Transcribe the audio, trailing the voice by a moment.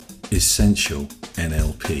Essential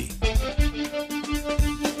NLP.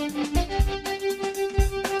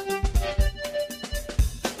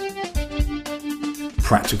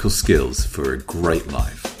 Practical skills for a great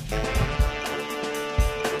life.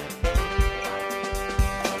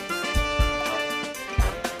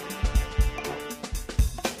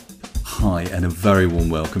 Hi, and a very warm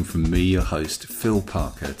welcome from me, your host, Phil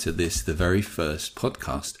Parker, to this, the very first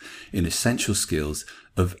podcast in Essential Skills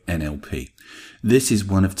of NLP. This is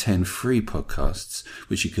one of 10 free podcasts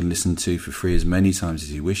which you can listen to for free as many times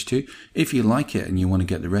as you wish to. If you like it and you want to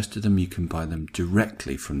get the rest of them, you can buy them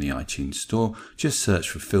directly from the iTunes store. Just search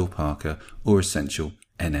for Phil Parker or Essential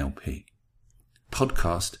NLP.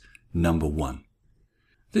 Podcast number 1.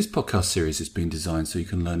 This podcast series has been designed so you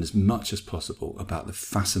can learn as much as possible about the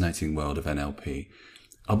fascinating world of NLP.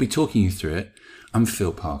 I'll be talking you through it. I'm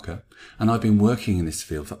Phil Parker, and I've been working in this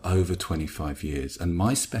field for over 25 years, and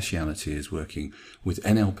my speciality is working with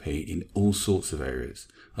NLP in all sorts of areas.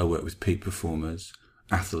 I work with peak performers,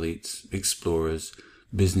 athletes, explorers,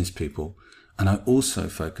 business people, and I also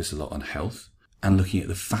focus a lot on health and looking at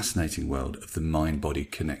the fascinating world of the mind-body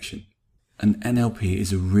connection. And NLP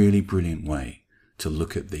is a really brilliant way to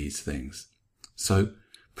look at these things. So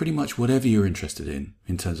pretty much whatever you're interested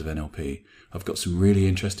in terms of NLP, I've got some really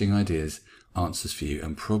interesting ideas, answers for you,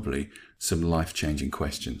 and probably some life-changing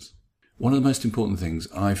questions. One of the most important things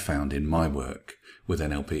I've found in my work with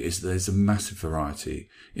NLP is that there's a massive variety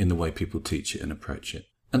in the way people teach it and approach it.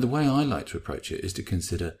 And the way I like to approach it is to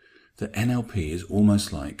consider that NLP is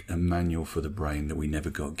almost like a manual for the brain that we never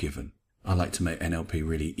got given. I like to make NLP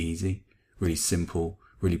really easy, really simple,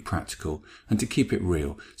 really practical, and to keep it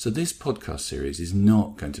real. So this podcast series is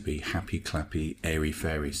not going to be happy, clappy,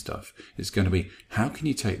 airy-fairy stuff. It's going to be, how can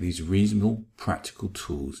you take these reasonable, practical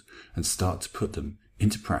tools and start to put them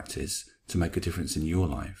into practice to make a difference in your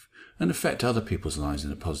life and affect other people's lives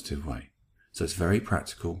in a positive way. So it's very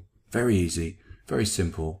practical, very easy, very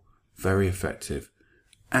simple, very effective,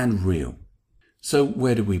 and real. So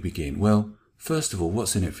where do we begin? Well, first of all,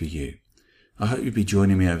 what's in it for you? I hope you'll be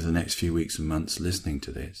joining me over the next few weeks and months listening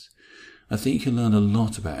to this. I think you can learn a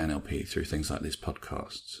lot about NLP through things like these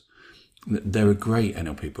podcasts. There are great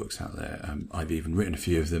NLP books out there. I've even written a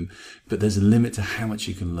few of them, but there's a limit to how much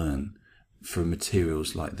you can learn from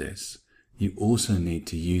materials like this. You also need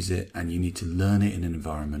to use it, and you need to learn it in an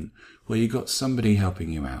environment where you've got somebody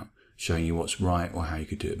helping you out, showing you what's right or how you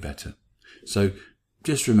could do it better. So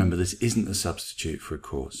just remember, this isn't a substitute for a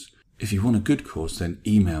course. If you want a good course, then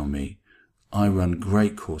email me. I run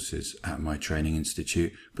great courses at my training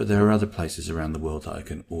institute, but there are other places around the world that I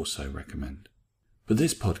can also recommend. But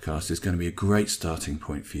this podcast is going to be a great starting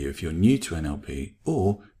point for you if you're new to NLP,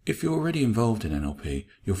 or if you're already involved in NLP,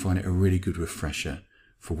 you'll find it a really good refresher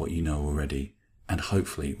for what you know already, and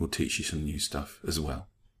hopefully will teach you some new stuff as well.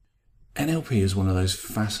 NLP is one of those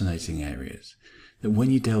fascinating areas that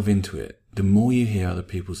when you delve into it, the more you hear other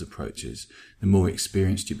people's approaches, the more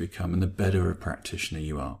experienced you become and the better a practitioner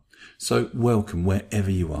you are. So welcome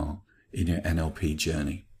wherever you are in your NLP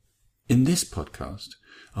journey. In this podcast,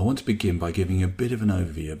 I want to begin by giving you a bit of an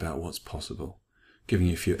overview about what's possible, giving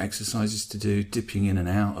you a few exercises to do, dipping in and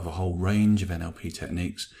out of a whole range of NLP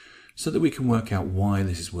techniques so that we can work out why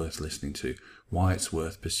this is worth listening to, why it's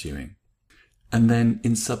worth pursuing. And then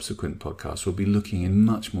in subsequent podcasts, we'll be looking in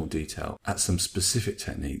much more detail at some specific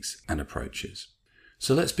techniques and approaches.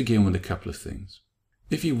 So let's begin with a couple of things.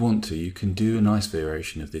 If you want to, you can do a nice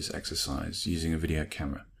variation of this exercise using a video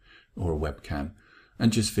camera or a webcam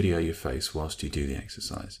and just video your face whilst you do the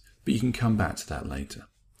exercise. But you can come back to that later.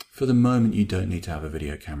 For the moment, you don't need to have a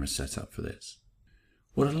video camera set up for this.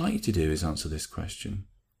 What I'd like you to do is answer this question.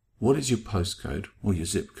 What is your postcode or your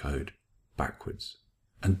zip code backwards?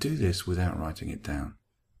 And do this without writing it down.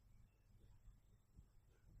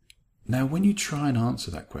 Now, when you try and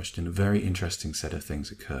answer that question, a very interesting set of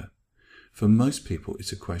things occur. For most people,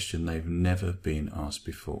 it's a question they've never been asked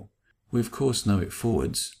before. We of course know it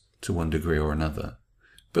forwards, to one degree or another,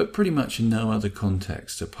 but pretty much in no other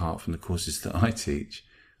context apart from the courses that I teach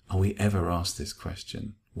are we ever asked this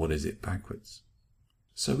question, what is it backwards?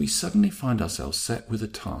 So we suddenly find ourselves set with a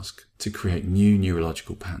task to create new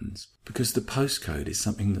neurological patterns, because the postcode is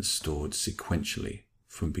something that's stored sequentially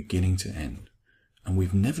from beginning to end. And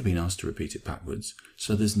we've never been asked to repeat it backwards,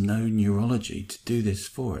 so there's no neurology to do this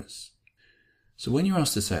for us. So when you're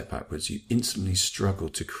asked to say it backwards, you instantly struggle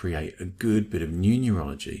to create a good bit of new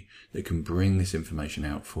neurology that can bring this information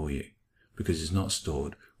out for you, because it's not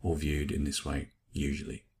stored or viewed in this way,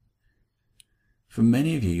 usually. For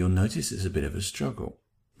many of you, you'll notice it's a bit of a struggle.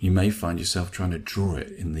 You may find yourself trying to draw it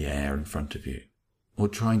in the air in front of you, or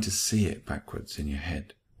trying to see it backwards in your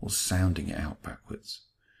head, or sounding it out backwards.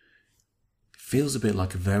 feels a bit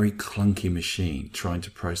like a very clunky machine trying to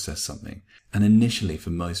process something. And initially, for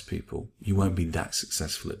most people, you won't be that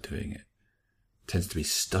successful at doing it. It tends to be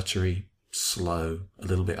stuttery, slow, a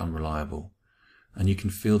little bit unreliable. And you can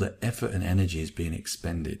feel that effort and energy is being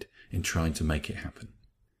expended in trying to make it happen.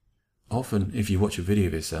 Often, if you watch a video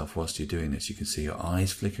of yourself whilst you're doing this, you can see your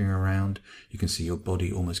eyes flickering around. You can see your body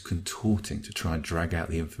almost contorting to try and drag out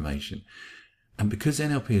the information. And because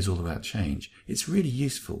NLP is all about change, it's really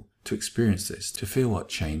useful to experience this, to feel what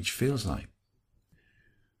change feels like.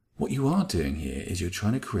 What you are doing here is you're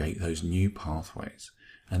trying to create those new pathways.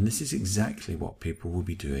 And this is exactly what people will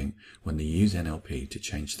be doing when they use NLP to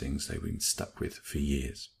change things they've been stuck with for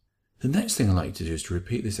years. The next thing I'd like you to do is to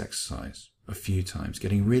repeat this exercise a few times,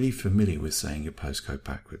 getting really familiar with saying your postcode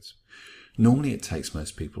backwards. Normally it takes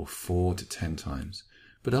most people 4 to 10 times,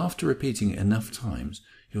 but after repeating it enough times,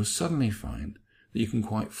 you'll suddenly find that you can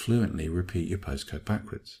quite fluently repeat your postcode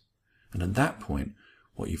backwards. And at that point,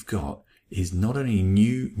 what you've got is not only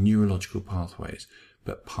new neurological pathways,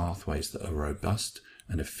 but pathways that are robust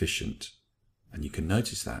and efficient. And you can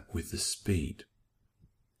notice that with the speed.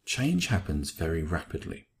 Change happens very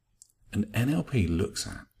rapidly. And NLP looks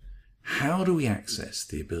at how do we access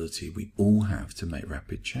the ability we all have to make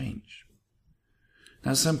rapid change.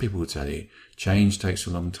 Now, some people will tell you change takes a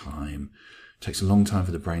long time. It takes a long time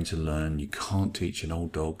for the brain to learn. You can't teach an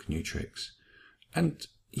old dog new tricks. And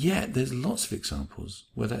yet there's lots of examples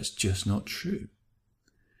where that's just not true.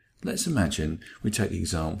 Let's imagine we take the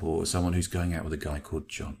example of someone who's going out with a guy called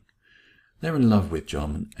John. They're in love with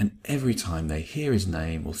John, and every time they hear his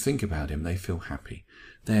name or think about him, they feel happy.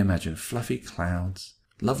 They imagine fluffy clouds,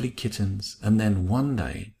 lovely kittens, and then one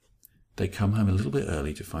day they come home a little bit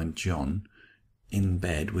early to find John in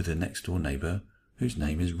bed with a next door neighbour whose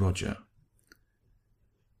name is Roger.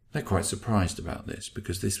 They're quite surprised about this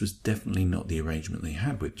because this was definitely not the arrangement they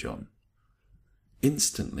had with John.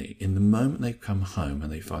 Instantly, in the moment they come home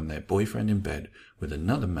and they find their boyfriend in bed with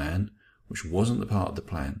another man, which wasn't the part of the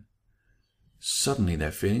plan, suddenly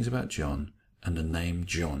their feelings about John and the name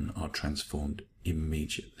John are transformed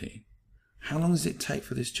immediately. How long does it take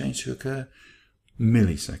for this change to occur?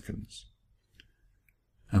 Milliseconds.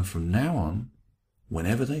 And from now on,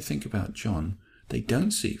 whenever they think about John, they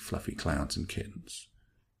don't see fluffy clouds and kittens.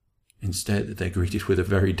 Instead, they're greeted with a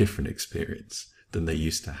very different experience than they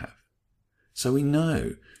used to have. So we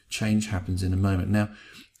know change happens in a moment. Now,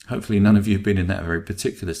 hopefully none of you have been in that very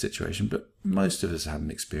particular situation, but most of us had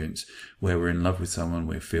an experience where we're in love with someone,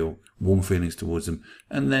 we feel warm feelings towards them,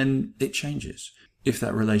 and then it changes. If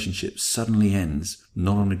that relationship suddenly ends,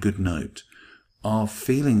 not on a good note, our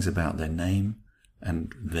feelings about their name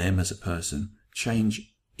and them as a person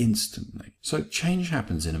change instantly. So change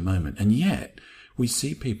happens in a moment, and yet we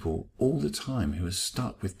see people all the time who are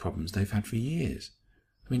stuck with problems they've had for years.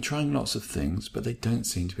 They've been trying lots of things, but they don't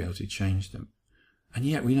seem to be able to change them. And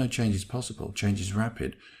yet we know change is possible, change is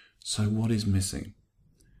rapid. So what is missing?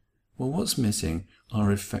 Well, what's missing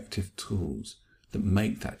are effective tools that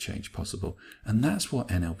make that change possible. And that's what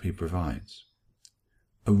NLP provides.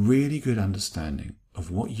 A really good understanding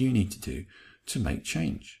of what you need to do to make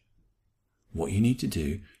change. What you need to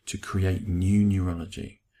do to create new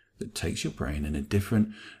neurology that takes your brain in a different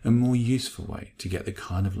and more useful way to get the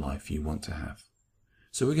kind of life you want to have.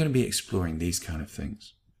 So we're going to be exploring these kind of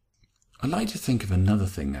things. I'd like to think of another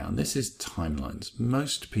thing now, and this is timelines.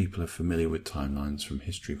 Most people are familiar with timelines from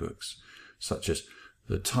history books, such as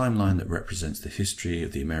the timeline that represents the history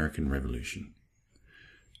of the American Revolution.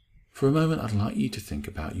 For a moment, I'd like you to think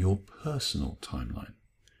about your personal timeline.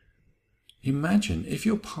 Imagine if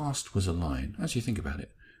your past was a line, as you think about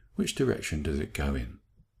it, which direction does it go in?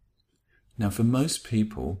 Now, for most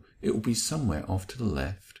people, it will be somewhere off to the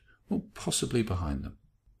left or possibly behind them.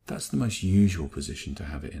 That's the most usual position to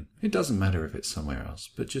have it in. It doesn't matter if it's somewhere else,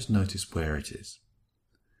 but just notice where it is.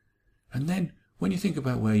 And then, when you think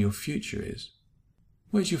about where your future is,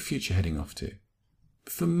 where's your future heading off to?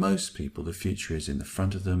 For most people, the future is in the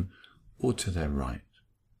front of them or to their right.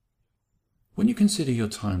 When you consider your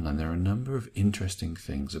timeline, there are a number of interesting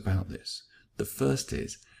things about this. The first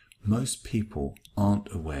is, most people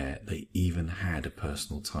aren't aware they even had a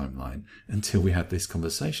personal timeline until we had this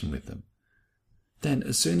conversation with them. Then,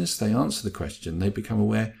 as soon as they answer the question, they become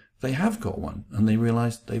aware they have got one, and they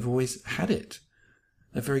realize they've always had it.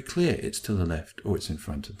 They're very clear it's to the left or it's in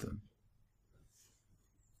front of them.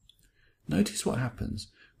 Notice what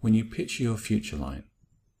happens when you picture your future line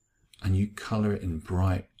and you colour it in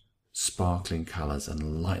bright, sparkling colours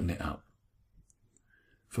and lighten it up.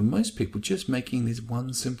 For most people, just making this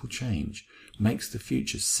one simple change makes the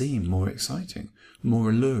future seem more exciting, more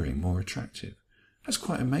alluring, more attractive. That's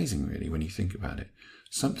quite amazing, really, when you think about it.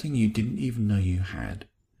 something you didn't even know you had,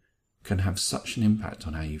 can have such an impact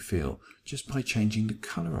on how you feel just by changing the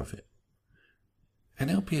colour of it.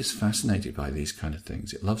 NLP is fascinated by these kind of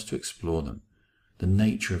things. It loves to explore them, the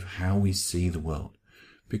nature of how we see the world.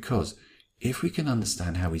 Because if we can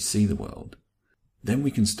understand how we see the world, then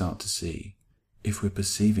we can start to see if we're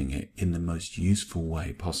perceiving it in the most useful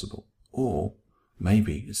way possible. Or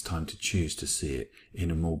maybe it's time to choose to see it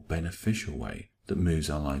in a more beneficial way that moves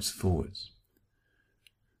our lives forwards.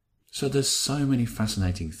 So there's so many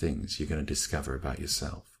fascinating things you're going to discover about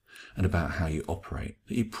yourself and about how you operate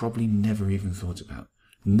that you probably never even thought about,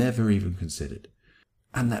 never even considered.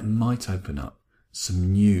 And that might open up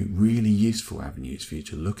some new, really useful avenues for you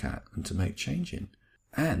to look at and to make change in,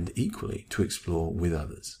 and equally to explore with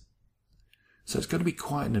others. So it's going to be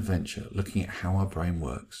quite an adventure looking at how our brain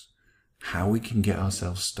works, how we can get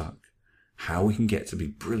ourselves stuck, how we can get to be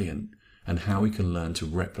brilliant, and how we can learn to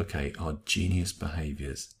replicate our genius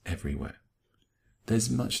behaviours everywhere.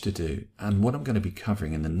 There's much to do, and what I'm going to be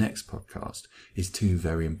covering in the next podcast is two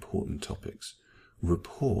very important topics.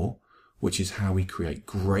 Rapport, which is how we create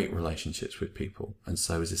great relationships with people, and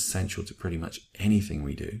so is essential to pretty much anything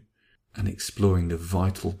we do, and exploring the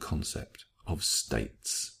vital concept of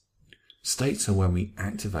states. States are when we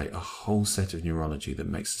activate a whole set of neurology that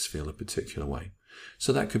makes us feel a particular way.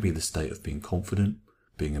 So that could be the state of being confident,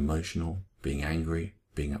 being emotional, being angry,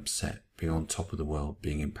 being upset, being on top of the world,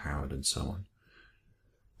 being empowered, and so on.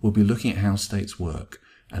 We'll be looking at how states work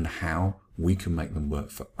and how we can make them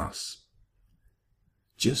work for us.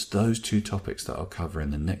 Just those two topics that I'll cover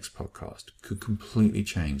in the next podcast could completely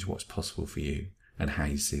change what's possible for you and how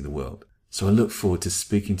you see the world. So I look forward to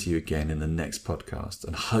speaking to you again in the next podcast,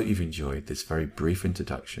 and hope you've enjoyed this very brief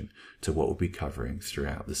introduction to what we'll be covering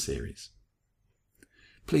throughout the series.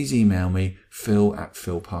 Please email me,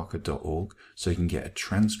 phil@philparker.org, so you can get a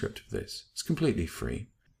transcript of this. It's completely free.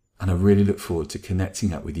 And I really look forward to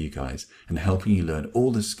connecting up with you guys and helping you learn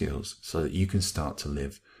all the skills so that you can start to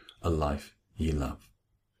live a life you love.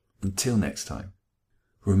 Until next time.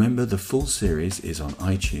 Remember, the full series is on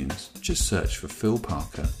iTunes. Just search for Phil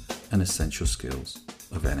Parker and Essential Skills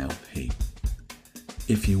of NLP.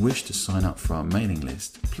 If you wish to sign up for our mailing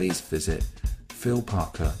list, please visit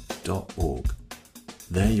philparker.org.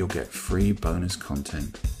 There you'll get free bonus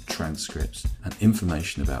content, transcripts, and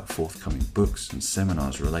information about forthcoming books and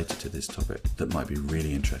seminars related to this topic that might be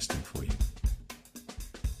really interesting for you.